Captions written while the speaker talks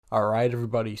All right,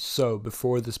 everybody. So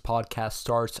before this podcast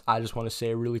starts, I just want to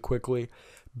say really quickly,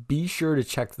 be sure to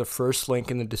check the first link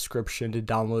in the description to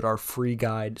download our free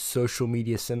guide, Social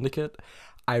Media Syndicate.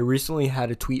 I recently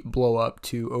had a tweet blow up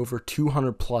to over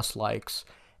 200 plus likes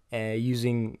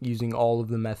using all of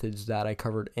the methods that I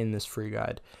covered in this free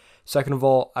guide. Second of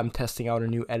all, I'm testing out a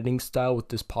new editing style with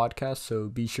this podcast, so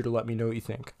be sure to let me know what you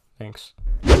think. Thanks.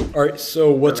 All right,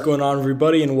 so what's going on,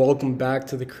 everybody, and welcome back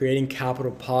to the Creating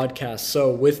Capital podcast.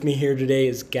 So with me here today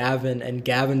is Gavin, and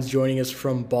Gavin's joining us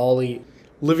from Bali,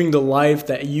 living the life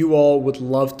that you all would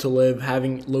love to live,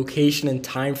 having location and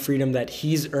time freedom that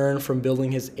he's earned from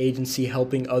building his agency,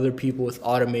 helping other people with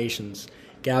automations.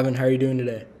 Gavin, how are you doing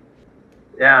today?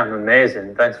 Yeah, I'm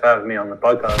amazing. Thanks for having me on the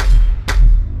podcast.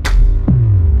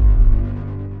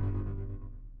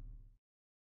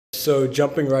 So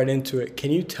jumping right into it,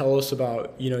 can you tell us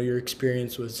about your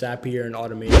experience with Zapier and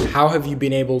automation? How have you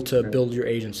been able to build your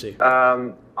agency?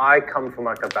 I come from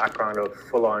like a background of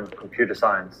full-on computer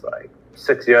science. Like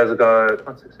 6 years ago,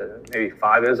 not 6 years, maybe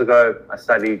 5 years ago, I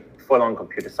studied full-on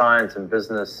computer science and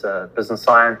business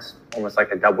science, almost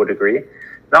like a double degree.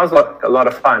 That was a lot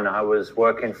of fun. I was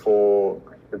working for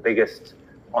the biggest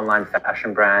online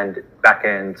fashion brand back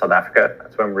in South Africa.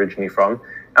 That's where I'm originally from.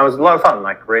 And it was a lot of fun,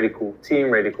 like really cool team,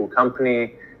 really cool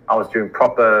company. I was doing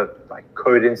proper like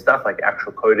coding stuff, like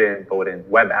actual coding, building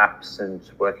web apps and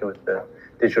working with the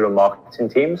digital marketing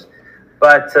teams.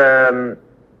 But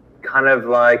kind of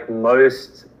like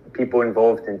most people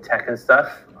involved in tech and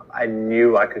stuff, I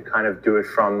knew I could kind of do it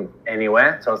from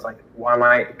anywhere. So I was like, why am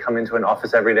I coming to an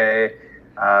office every day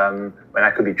when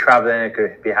I could be traveling, I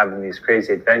could be having these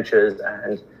crazy adventures?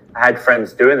 And I had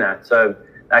friends doing that. So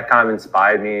that kind of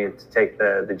inspired me to take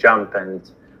the jump,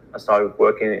 and I started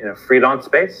working in a freelance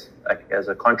space, like as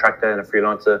a contractor and a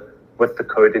freelancer with the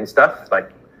coding stuff,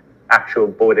 like actual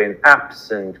building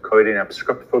apps and coding up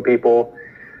scripts for people.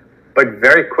 But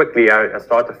very quickly, I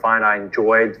started to find I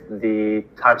enjoyed the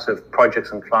types of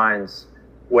projects and clients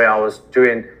where I was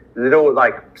doing little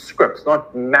like scripts,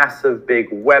 not massive big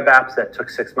web apps that took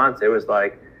 6 months. It was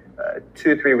like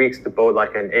 2-3 weeks to build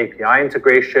like an API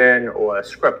integration or a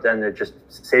script, and it just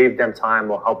saved them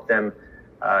time or helped them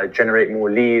generate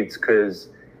more leads because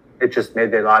it just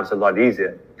made their lives a lot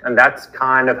easier. And that's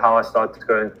kind of how I started to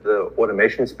go into the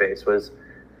automation space, was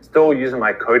still using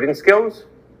my coding skills,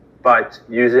 but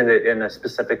using it in a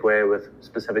specific way with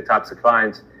specific types of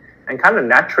clients. And kind of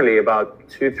naturally about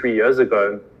 2-3 years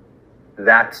ago,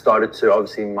 that started to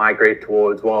obviously migrate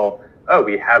towards, well, oh,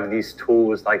 we have these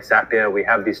tools like Zapier, we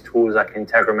have these tools like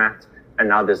Integromat, and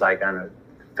now there's like, I don't know,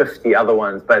 50 other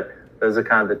ones, but those are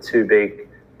kind of the two big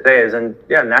players. And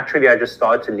yeah, naturally, I just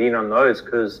started to lean on those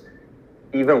because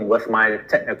even with my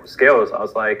technical skills, I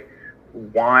was like,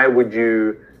 why would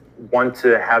you want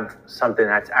to have something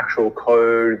that's actual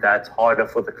code that's harder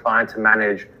for the client to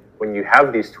manage when you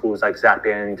have these tools like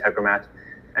Zapier and Integromat?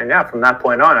 And yeah, from that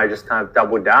point on, I just kind of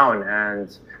doubled down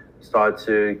and started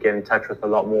to get in touch with a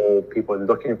lot more people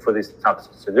looking for these types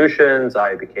of solutions.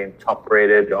 I became top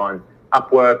rated on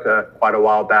Upwork quite a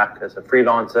while back as a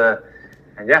freelancer.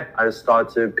 And yeah, I just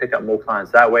started to pick up more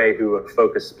clients that way who were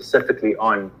focused specifically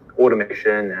on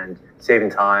automation and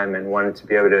saving time and wanted to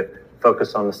be able to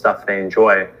focus on the stuff they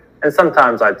enjoy. And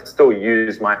sometimes I'd still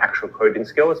use my actual coding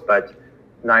skills, but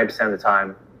 90% of the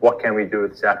time, what can we do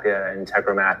with Zapier and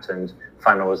Integromat and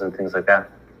funnels and things like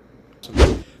that?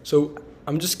 So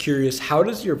I'm just curious, how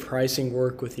does your pricing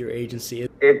work with your agency?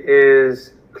 It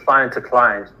is client to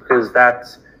client, because that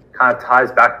kind of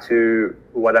ties back to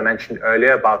what I mentioned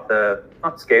earlier about the,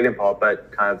 not scaling part,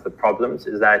 but kind of the problems,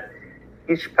 is that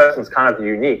each person's kind of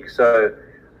unique. So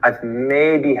I've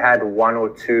maybe had 1 or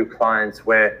 2 clients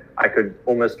where I could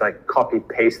almost like copy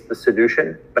paste the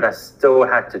solution, but I still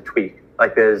had to tweak.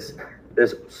 Like there's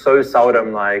so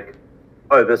seldom like,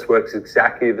 oh, this works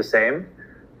exactly the same.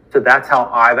 So that's how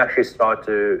I've actually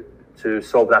started to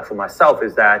solve that for myself,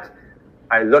 is that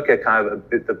I look at kind of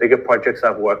the bigger projects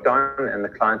I've worked on and the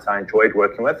clients I enjoyed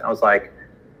working with. I was like,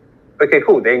 okay,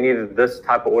 cool. They needed this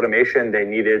type of automation. They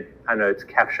needed, I know, to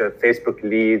capture Facebook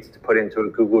leads, to put into a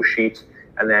Google Sheet,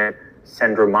 and then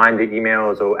send reminder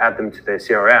emails or add them to their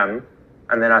CRM.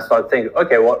 And then I started thinking,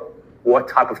 okay, what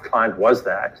type of client was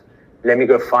that? Let me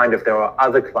go find if there are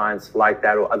other clients like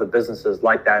that or other businesses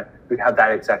like that who have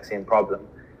that exact same problem.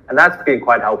 And that's been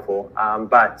quite helpful.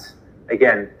 But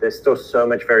again, there's still so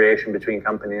much variation between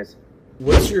companies.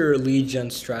 What's your lead gen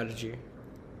strategy?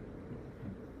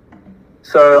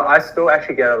 So I still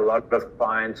actually get a lot of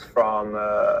clients from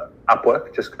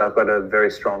Upwork, just because I've got a very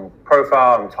strong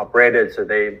profile. I'm top rated, so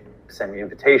they send me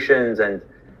invitations. And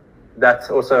that's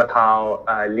also how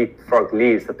Leapfrog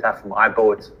Leads, the platform I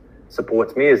built,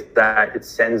 supports me is that it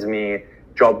sends me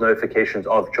job notifications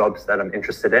of jobs that I'm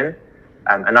interested in.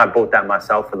 And I bought that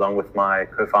myself along with my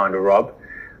co-founder, Rob.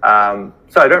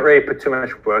 So I don't really put too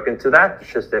much work into that.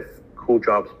 It's just if cool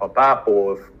jobs pop up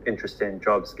or if interesting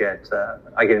jobs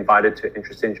I get invited to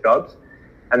interesting jobs.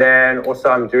 And then also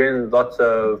I'm doing lots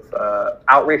of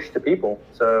outreach to people.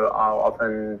 So I'll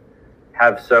often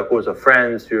have circles of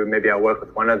friends who maybe I work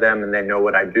with one of them and they know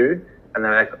what I do. And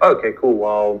they're like, oh, okay, cool.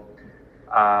 Well,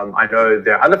 I know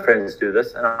their other friends do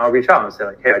this, and I'll reach out and say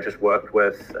like, hey, I just worked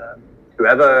with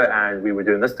whoever and we were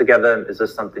doing this together. Is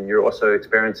this something you're also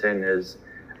experiencing? Is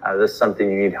this something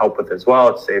you need help with as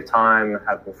well to save time,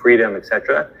 have more freedom,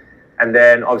 etc.? And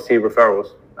then obviously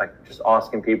referrals, like just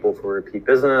asking people for repeat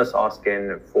business,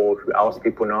 asking for who else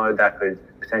people know that could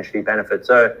potentially benefit.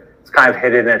 So it's kind of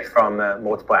hitting it from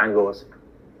multiple angles.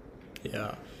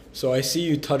 Yeah. So I see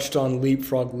you touched on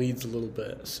Leapfrog Leads a little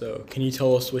bit. So can you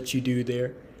tell us what you do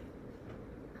there?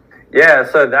 Yeah,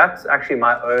 so that's actually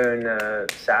my own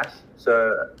SaaS.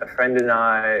 So a friend and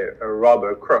I, Rob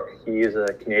Crook, he is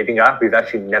a Canadian guy. We've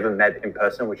actually never met in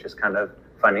person, which is kind of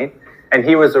funny. And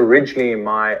he was originally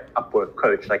my Upwork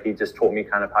coach. Like he just taught me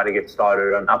kind of how to get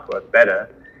started on Upwork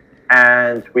better.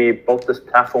 And we built this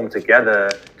platform together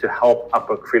to help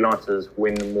Upwork freelancers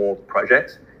win more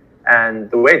projects. And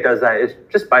the way it does that is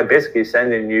just by basically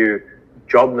sending you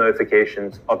job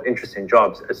notifications of interesting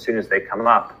jobs as soon as they come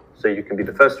up. So you can be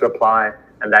the first to apply,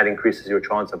 and that increases your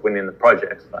chance of winning the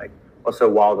projects. Like also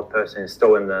while the person is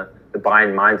still in the buying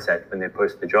mindset when they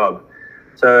post the job.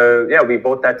 So yeah, we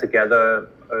bought that together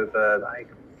over like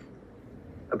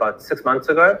about 6 months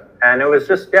ago. And it was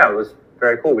just, yeah, it was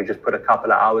very cool. We just put a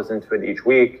couple of hours into it each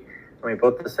week. And we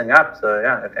built this thing up. So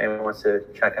yeah, if anyone wants to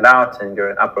check it out and you're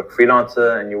an Upwork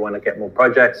freelancer and you want to get more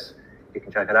projects, you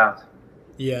can check it out.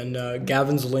 Yeah, and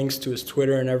Gavin's links to his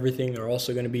Twitter and everything are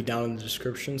also going to be down in the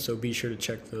description, so be sure to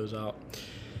check those out.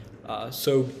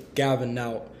 So Gavin,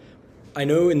 now, I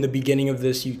know in the beginning of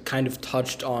this you kind of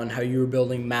touched on how you were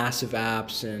building massive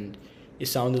apps and it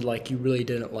sounded like you really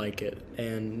didn't like it.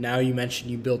 And now you mentioned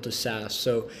you built a SaaS.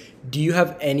 So do you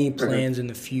have any plans in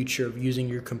the future of using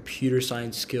your computer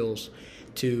science skills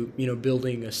to,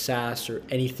 building a SaaS or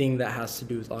anything that has to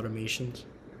do with automations?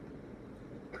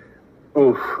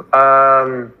 Oof.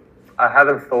 I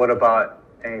haven't thought about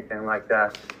anything like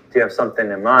that. Do you have something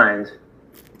in mind?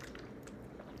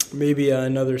 Maybe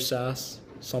another SaaS,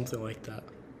 something like that.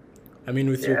 I mean,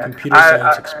 with your computer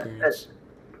science experience.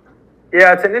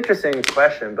 Yeah, it's an interesting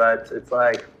question, but it's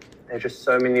like there's just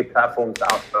so many platforms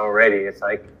out there already. It's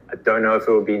like I don't know if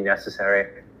it would be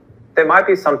necessary. There might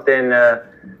be something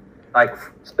like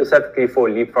specifically for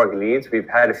Leapfrog Leads. We've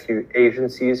had a few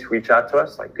agencies reach out to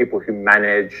us, like people who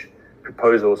manage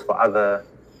proposals for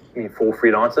for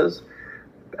freelancers.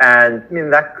 And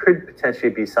that could potentially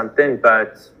be something,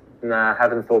 but I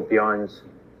haven't thought beyond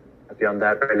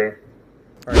that really.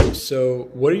 All right, so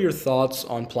what are your thoughts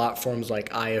on platforms like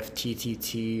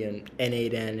IFTTT and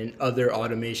N8N and other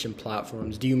automation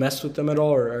platforms? Do you mess with them at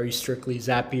all, or are you strictly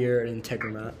Zapier and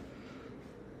Integromat?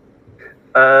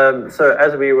 So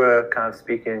as we were kind of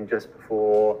speaking just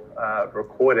before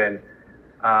recording,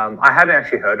 I hadn't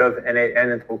actually heard of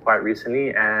N8N until quite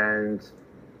recently, and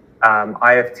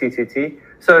IFTTT.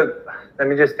 So let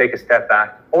me just take a step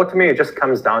back. Ultimately, it just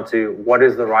comes down to what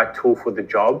is the right tool for the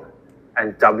job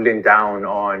and doubling down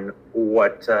on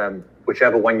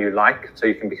whichever one you like so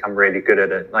you can become really good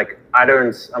at it. Like I'm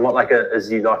not like a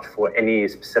zealot for any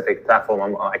specific platform.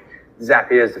 I'm like,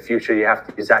 Zapier is the future, you have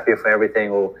to use Zapier for everything,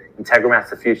 or Integromat's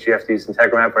the future, you have to use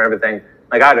Integromat for everything.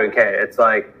 Like I don't care. It's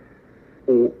like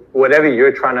whatever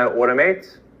you're trying to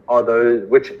automate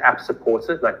which app supports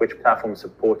it, like which platform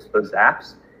supports those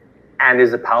apps, and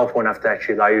is it powerful enough to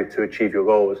actually allow you to achieve your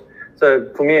goals.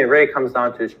 So for me, it really comes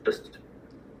down to just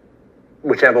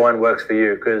whichever one works for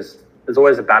you, because there's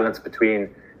always a balance between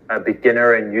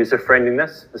beginner and user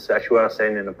friendliness. This is actually what I was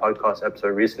saying in a podcast episode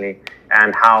recently,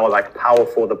 and how like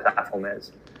powerful the platform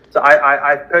is. So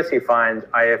I personally find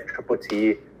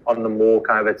IFTTT on the more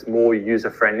kind of, it's more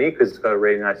user friendly because it's got a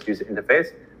really nice user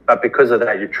interface. But because of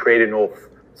that, you're trading off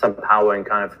some power and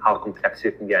kind of how complex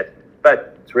you can get.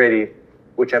 But it's really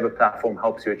whichever platform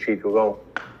helps you achieve your goal.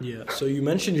 Yeah. So you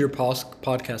mentioned your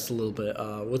podcast a little bit.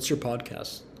 What's your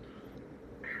podcast?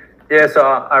 Yeah, so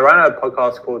I run a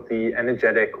podcast called the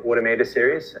Energetic Automator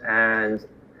Series. And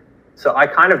so I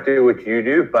kind of do what you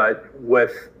do, but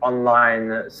with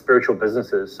online spiritual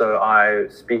businesses. So I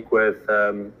speak with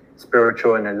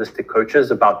spiritual and holistic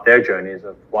coaches about their journeys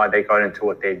of why they got into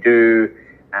what they do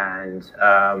and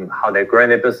how they're growing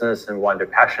their business and why they're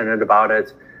passionate about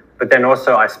it. But then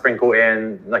also I sprinkle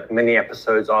in like mini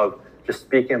episodes of just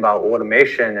speaking about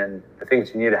automation and the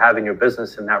things you need to have in your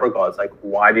business in that regards. Like,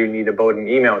 why do you need to build an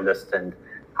email list, and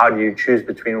how do you choose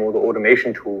between all the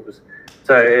automation tools?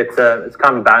 So it's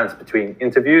kind of a balance between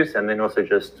interviews and then also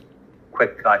just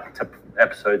quick like tip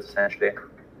episodes essentially.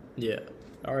 Yeah.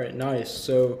 All right. Nice.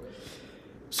 So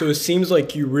it seems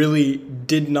like you really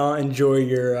did not enjoy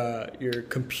your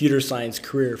computer science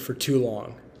career for too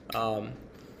long.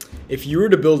 If you were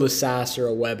to build a SaaS or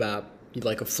a web app,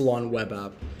 like a full-on web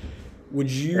app, would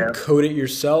you code it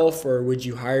yourself or would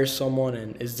you hire someone?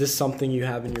 And is this something you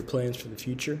have in your plans for the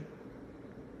future?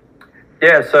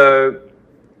 Yeah, so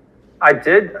I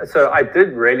did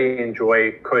really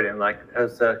enjoy coding. Like,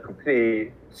 it's a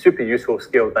completely super useful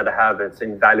skill that I have. It's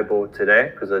invaluable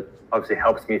today because it obviously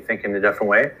helps me think in a different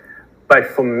way. But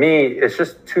for me, it's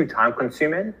just too time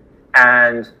consuming.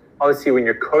 And obviously when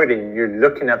you're coding, you're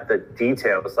looking at the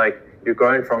details. Like, you're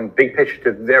going from big picture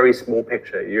to very small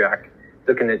picture. You're like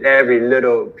looking at every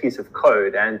little piece of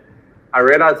code. And I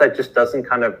realized that just doesn't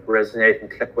kind of resonate and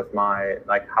click with my,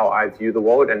 like, how I view the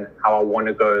world and how I want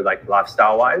to go, like,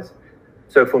 lifestyle wise.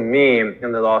 So for me,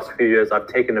 in the last few years, I've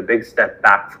taken a big step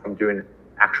back from doing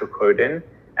actual coding.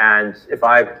 And if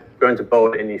I'm going to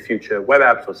build any future web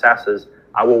apps or SaaSes,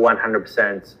 I will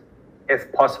 100%, if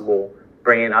possible,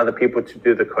 bring in other people to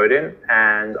do the coding.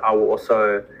 And I will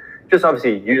also just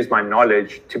obviously use my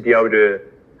knowledge to be able to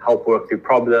help work through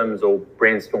problems or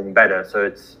brainstorm better. So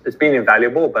it's been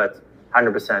invaluable, but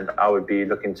 100% I would be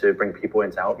looking to bring people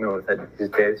in to help me with it these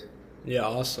days. Yeah,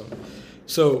 awesome.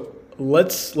 So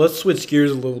let's switch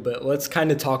gears a little bit. Let's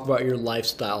kind of talk about your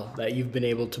lifestyle that you've been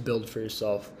able to build for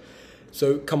yourself.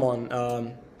 So come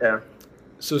on.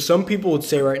 So some people would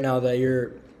say right now that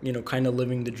you're, kind of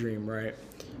living the dream, right?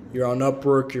 You're on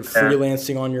Upwork, you're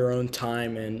freelancing on your own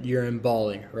time, and you're in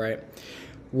Bali, right?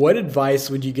 What advice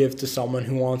would you give to someone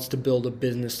who wants to build a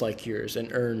business like yours and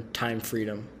earn time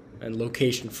freedom and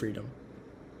location freedom?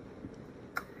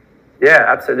 Yeah,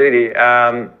 absolutely.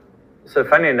 So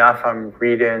funny enough, I'm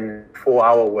reading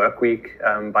 4-Hour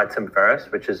Workweek by Tim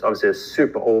Ferriss, which is obviously a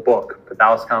super old book, but that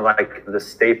was kind of like the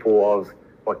staple of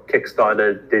what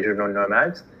kickstarted digital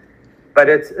nomads. But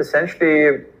it's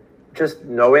essentially just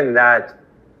knowing that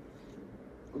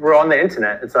we're on the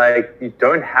internet. It's like, you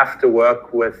don't have to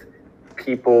work with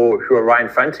people who are right in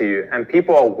front of you, and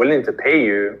people are willing to pay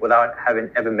you without having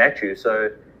ever met you.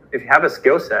 So if you have a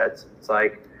skill set, it's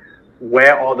like,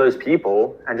 where are those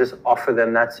people, and just offer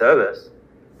them that service.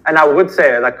 And I would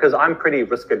say, like, because I'm pretty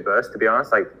risk adverse, to be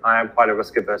honest, like, I am quite a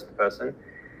risk adverse person.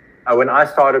 When I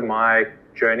started my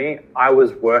journey, I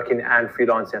was working and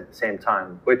freelancing at the same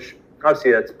time, which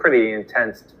obviously that's pretty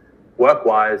intense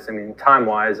work-wise, I mean,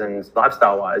 time-wise and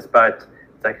lifestyle-wise, but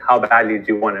it's like, how badly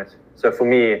do you want it? So for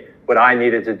me, what I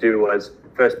needed to do was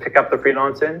first pick up the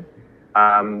freelancing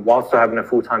while still having a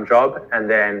full-time job, and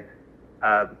then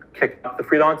kick up the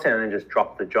freelancing and then just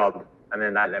drop the job. And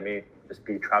then that let me just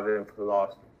be traveling for the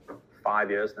last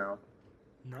 5 years now.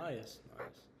 Nice.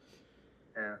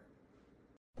 Yeah.